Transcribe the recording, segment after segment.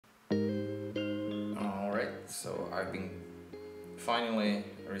Alright, so I've been finally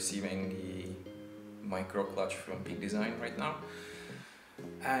receiving the MicroClutch from Peak Design right now.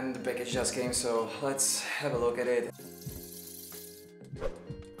 And the package just came, so let's have a look at it.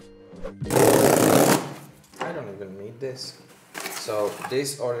 I don't even need this. So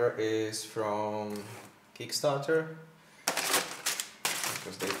this order is from Kickstarter,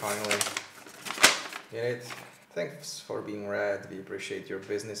 because they finally did it. Thanks for being rad, we appreciate your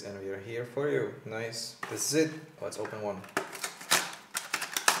business and we are here for you. Nice. This is it. Let's open one.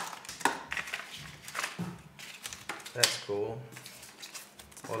 That's cool.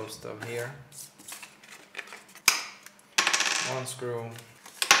 A lot of stuff here. One screw,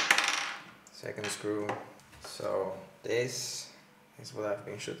 second screw. So this is what I've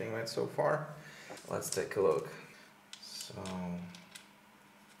been shooting with so far. Let's take a look. So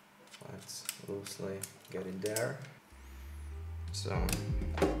let's loosely get it there. So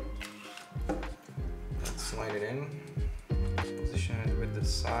let's slide it in, position it with the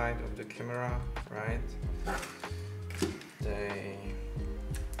side of the camera, right? They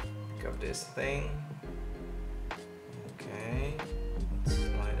pick up this thing. Okay, let's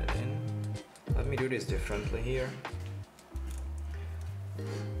slide it in. Let me do this differently here,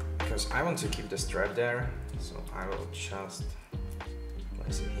 because I want to keep the strap there, so I will just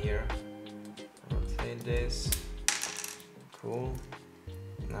place it here, rotate this, cool.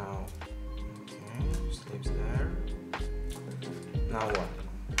 Now, okay, just leaves there. Now what?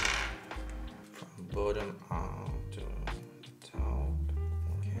 From bottom out to top,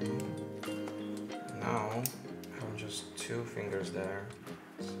 okay. Now, I have just two fingers there,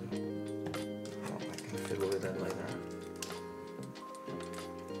 so I can fiddle with that later.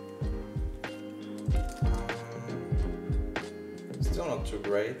 Still not too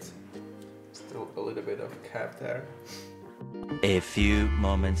great. Still a little bit of cap there. A few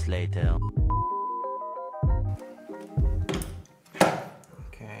moments later.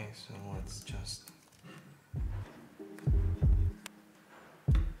 Okay, so let's just...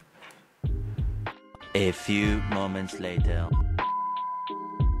 A few moments later.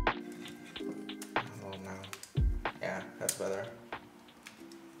 Oh no. Yeah, that's better.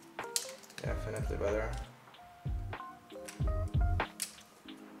 Definitely better.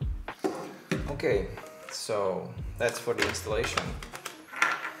 Okay, so that's for the installation.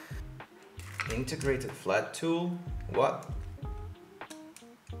 Integrated flat tool? What?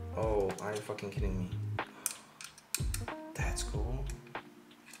 Oh, are you fucking kidding me? That's cool.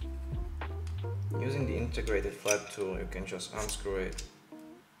 Using the integrated flat tool, you can just unscrew it,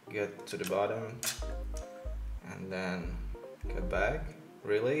 get to the bottom, and then get back.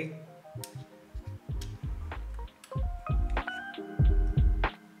 Really?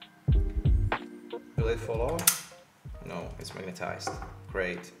 Will it fall off? No, it's magnetized.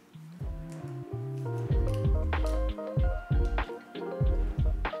 Great.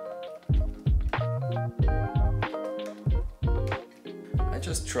 I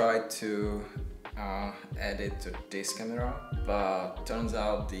just tried to add it to this camera, but turns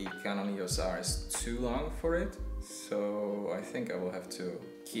out the Canon EOS R is too long for it, so I think I will have to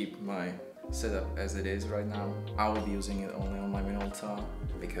keep my setup as it is right now. I will be using it only on my Minolta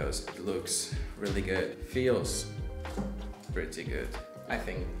because it looks really good, feels pretty good. I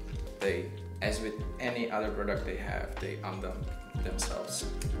think they, as with any other product they have, they undone themselves.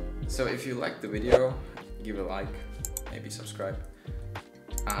 So if you liked the video, give it a like, maybe subscribe.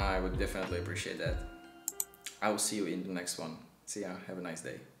 I would definitely appreciate that. I will see you in the next one. See ya, have a nice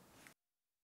day.